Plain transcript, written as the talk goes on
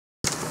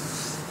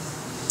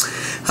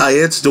Hi,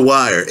 it's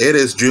Dwyer. It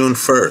is June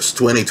 1st,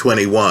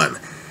 2021.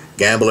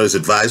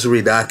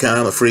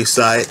 GamblersAdvisory.com, a free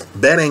site.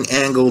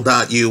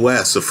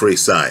 BettingAngle.us, a free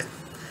site.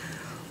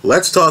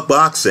 Let's talk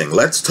boxing.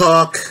 Let's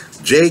talk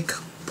Jake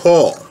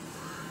Paul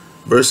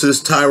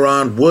versus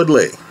Tyron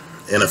Woodley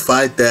in a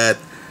fight that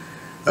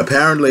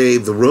apparently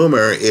the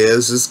rumor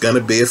is going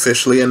to be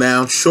officially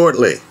announced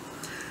shortly.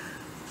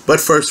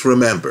 But first,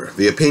 remember,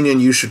 the opinion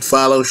you should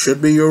follow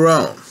should be your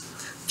own.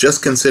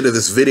 Just consider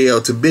this video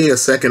to be a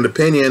second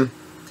opinion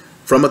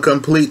from a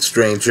complete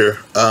stranger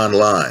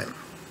online.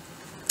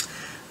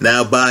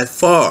 Now, by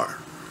far,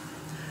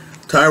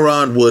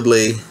 Tyron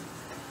Woodley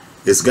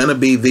is going to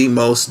be the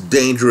most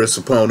dangerous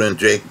opponent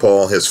Jake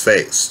Paul has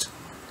faced.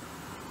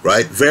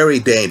 Right? Very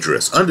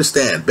dangerous.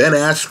 Understand, Ben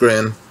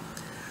Askren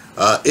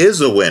is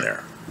a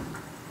winner.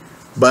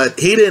 But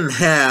he didn't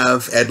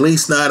have, at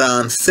least not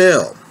on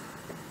film,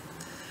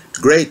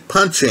 great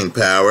punching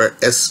power,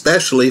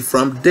 especially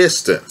from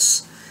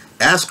distance.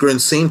 Askren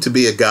seemed to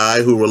be a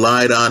guy who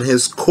relied on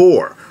his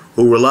core,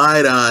 who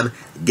relied on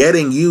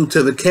getting you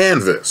to the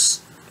canvas,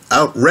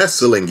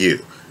 out-wrestling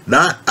you,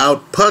 not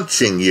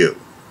out-punching you.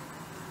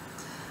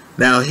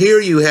 Now here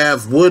you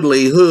have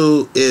Woodley,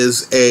 who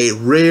is a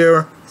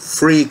rare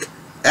freak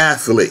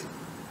athlete,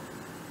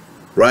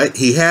 right?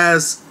 He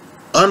has,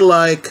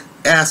 unlike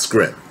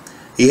Askren,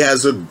 he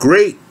has a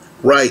great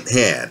right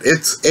hand.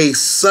 It's a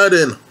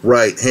sudden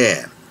right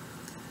hand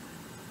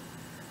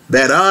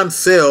that on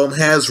film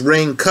has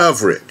ring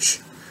coverage.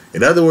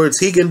 In other words,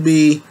 he can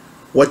be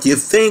what you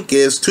think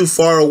is too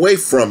far away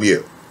from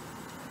you.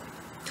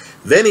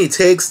 Then he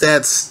takes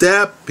that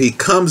step, he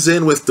comes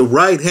in with the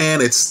right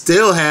hand, it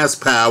still has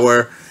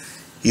power.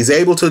 He's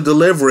able to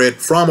deliver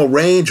it from a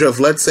range of,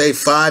 let's say,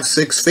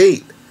 5-6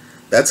 feet.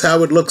 That's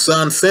how it looks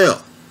on film.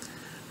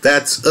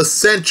 That's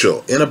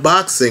essential in a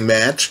boxing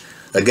match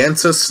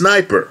against a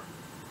sniper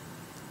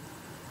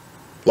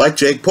like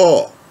Jake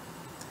Paul.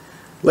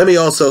 Let me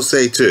also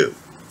say, too,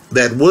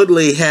 that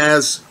Woodley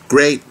has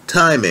great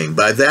timing.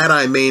 By that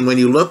I mean, when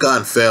you look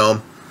on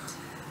film,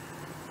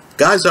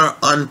 guys are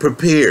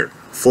unprepared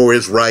for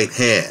his right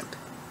hand.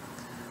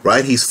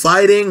 Right? He's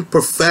fighting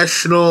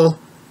professional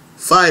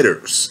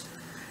fighters,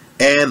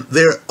 and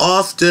they're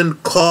often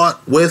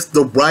caught with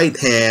the right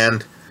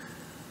hand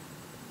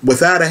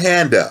without a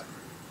hand up,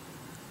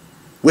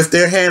 with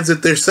their hands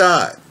at their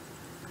side.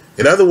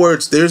 In other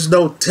words, there's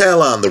no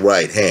tell on the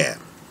right hand.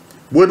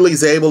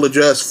 Woodley's able to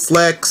just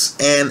flex,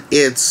 and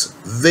it's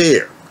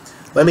there.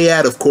 Let me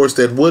add, of course,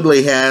 that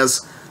Woodley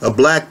has a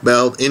black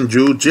belt in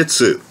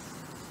jiu-jitsu.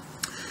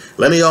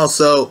 Let me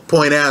also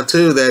point out,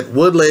 too, that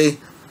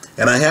Woodley,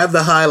 and I have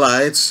the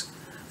highlights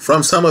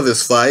from some of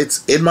his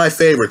fights in my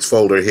favorites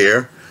folder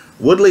here,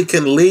 Woodley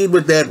can lead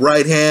with that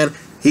right hand.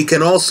 He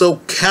can also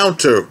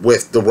counter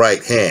with the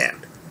right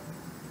hand.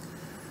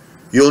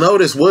 You'll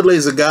notice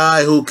Woodley's a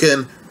guy who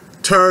can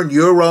turn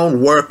your own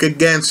work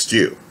against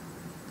you.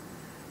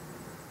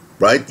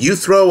 Right? You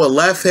throw a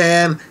left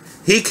hand,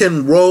 he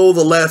can roll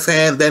the left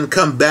hand, then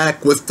come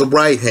back with the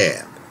right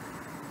hand,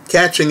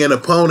 catching an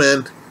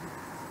opponent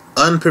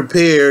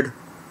unprepared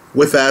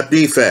without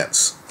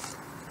defense.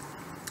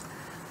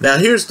 Now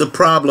here's the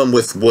problem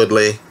with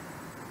Woodley,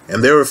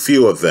 and there are a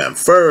few of them.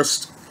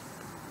 First,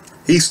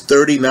 he's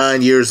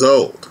 39 years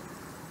old.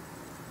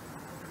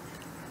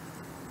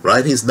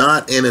 Right? He's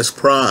not in his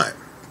prime.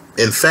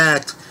 In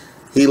fact,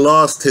 he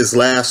lost his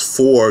last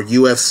 4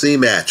 UFC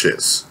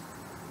matches.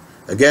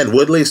 Again,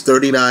 Woodley's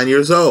 39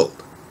 years old.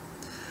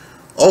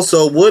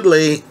 Also,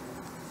 Woodley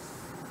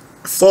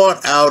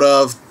fought out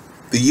of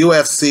the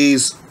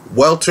UFC's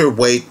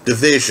welterweight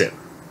division.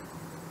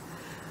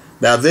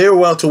 Now, their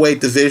welterweight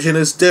division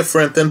is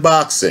different than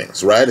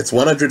boxing's, right? It's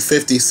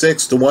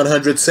 156 to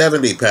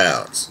 170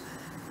 pounds.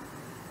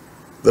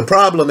 The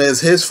problem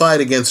is his fight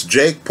against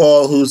Jake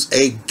Paul, who's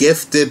a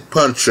gifted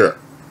puncher.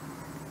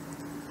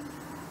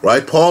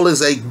 Right? Paul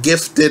is a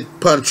gifted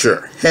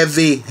puncher.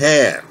 Heavy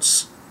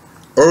hands.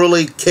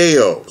 Early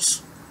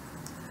KOs.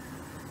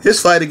 His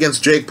fight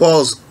against Jake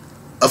Paul's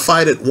a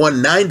fight at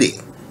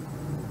 190.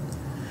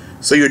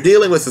 So you're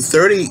dealing with a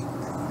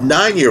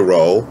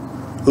 39-year-old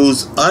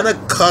who's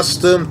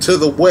unaccustomed to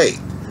the weight,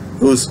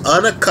 who's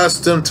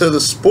unaccustomed to the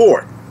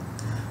sport,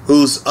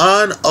 who's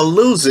on a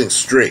losing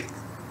streak,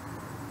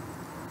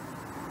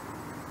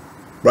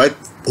 right?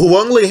 Who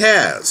only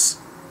has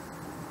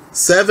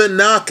 7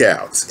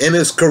 knockouts in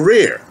his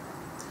career.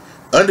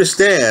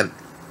 Understand,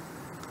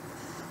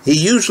 he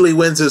usually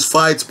wins his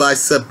fights by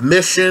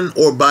submission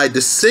or by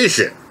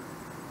decision.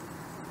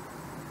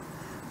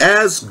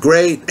 As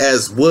great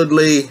as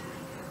Woodley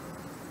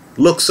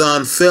looks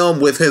on film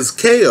with his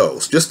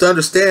KOs, just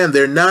understand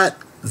there are not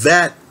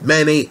that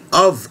many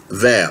of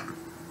them.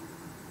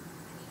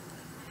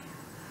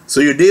 So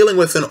you're dealing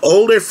with an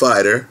older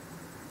fighter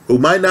who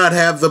might not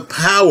have the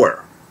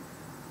power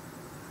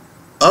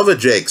of a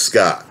Jake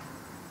Scott,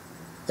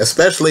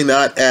 especially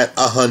not at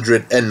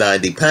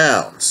 190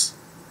 pounds.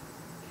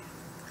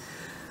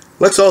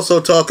 Let's also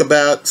talk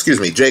about,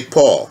 Jake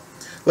Paul.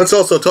 Let's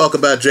also talk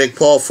about Jake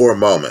Paul for a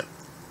moment.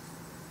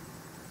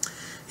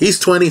 He's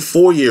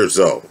 24 years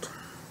old.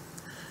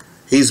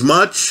 He's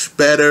much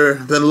better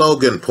than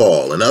Logan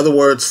Paul. In other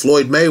words,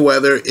 Floyd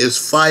Mayweather is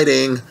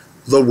fighting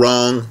the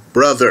wrong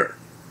brother.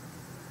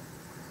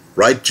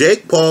 Right?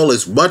 Jake Paul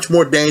is much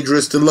more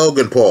dangerous than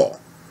Logan Paul.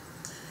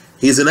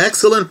 He's an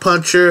excellent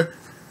puncher,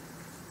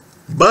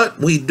 but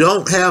we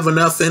don't have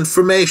enough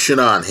information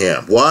on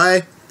him.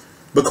 Why?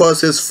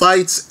 Because his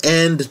fights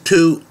end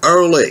too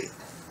early.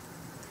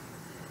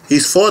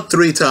 He's fought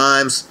 3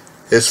 times.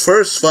 His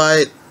first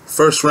fight,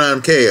 first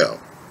round KO.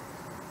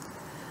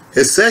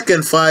 His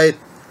second fight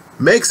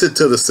makes it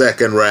to the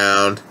second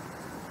round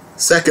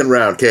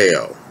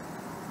KO.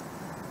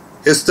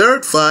 His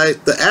third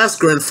fight, the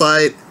Askren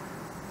fight,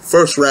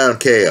 first round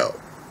KO.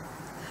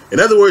 In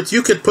other words,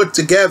 you could put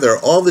together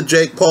all the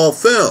Jake Paul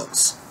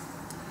films.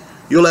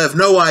 You'll have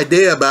no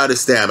idea about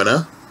his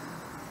stamina.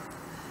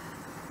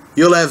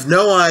 You'll have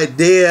no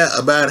idea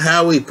about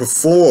how he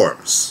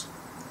performs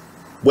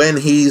when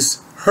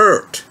he's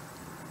hurt,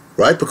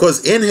 right?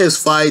 Because in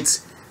his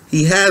fights,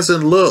 he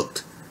hasn't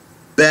looked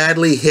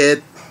badly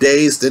hit,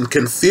 dazed, and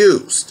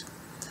confused.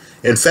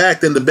 In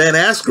fact, in the Ben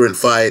Askren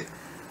fight,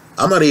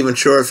 I'm not even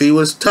sure if he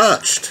was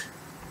touched.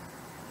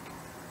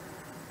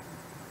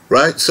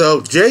 Right?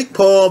 So, Jake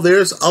Paul,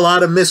 there's a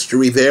lot of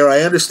mystery there.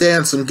 I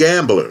understand some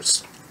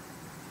gamblers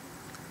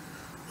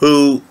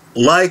who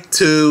like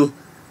to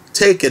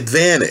take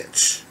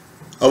advantage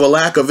of a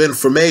lack of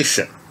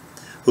information,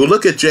 who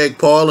look at Jake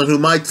Paul and who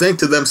might think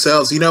to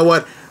themselves, you know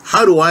what,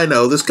 how do I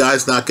know this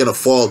guy's not going to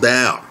fall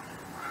down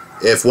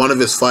if one of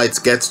his fights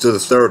gets to the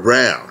third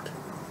round?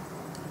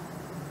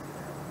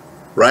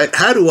 Right?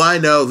 How do I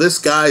know this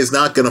guy is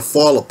not going to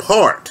fall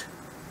apart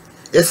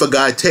if a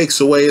guy takes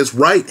away his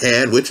right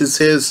hand, which is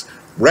his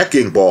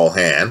wrecking ball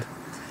hand,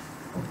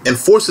 and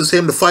forces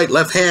him to fight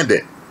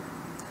left-handed,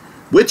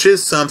 which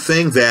is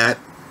something that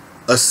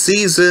a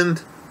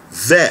seasoned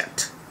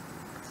vet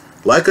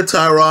like a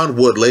Tyron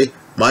Woodley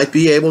might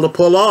be able to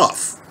pull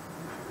off?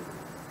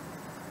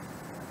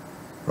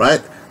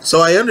 Right? So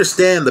I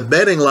understand the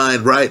betting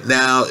line right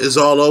now is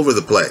all over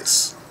the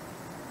place.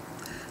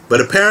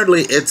 But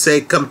apparently it's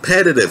a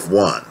competitive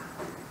one.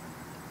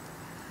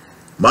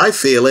 My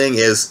feeling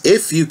is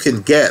if you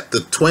can get the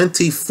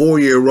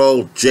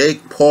 24-year-old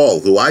Jake Paul,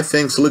 who I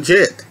think's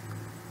legit,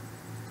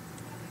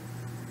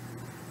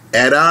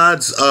 at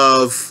odds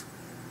of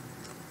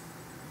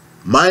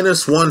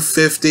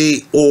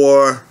 -150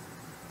 or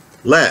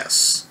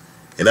less.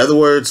 In other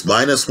words,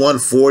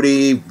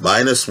 -140,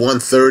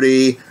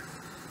 -130,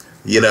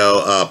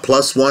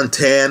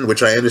 +110,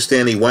 which I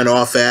understand he went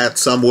off at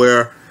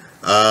somewhere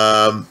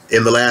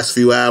in the last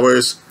few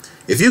hours.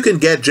 If you can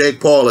get Jake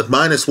Paul at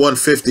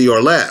 -150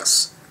 or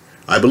less,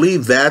 I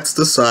believe that's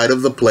the side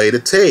of the play to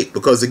take.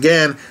 Because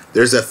again,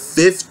 there's a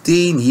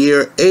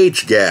 15-year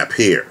age gap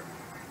here.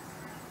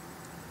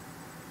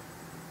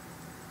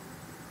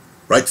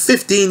 Right?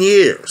 15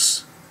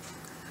 years.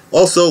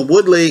 Also,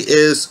 Woodley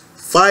is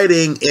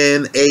fighting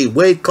in a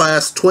weight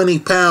class 20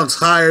 pounds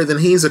higher than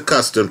he's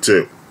accustomed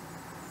to.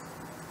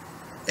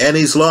 And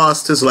he's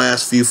lost his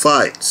last few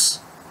fights.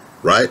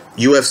 Right?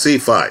 UFC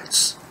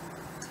fights.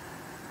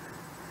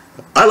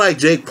 I like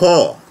Jake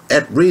Paul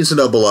at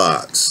reasonable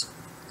odds.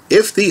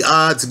 If the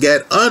odds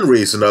get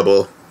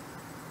unreasonable,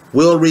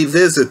 we'll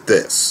revisit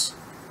this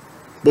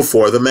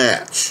before the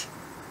match.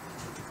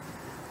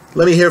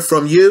 Let me hear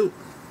from you.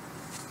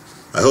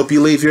 I hope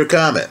you leave your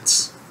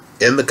comments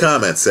in the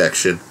comment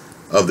section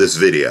of this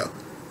video.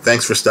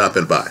 Thanks for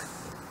stopping by.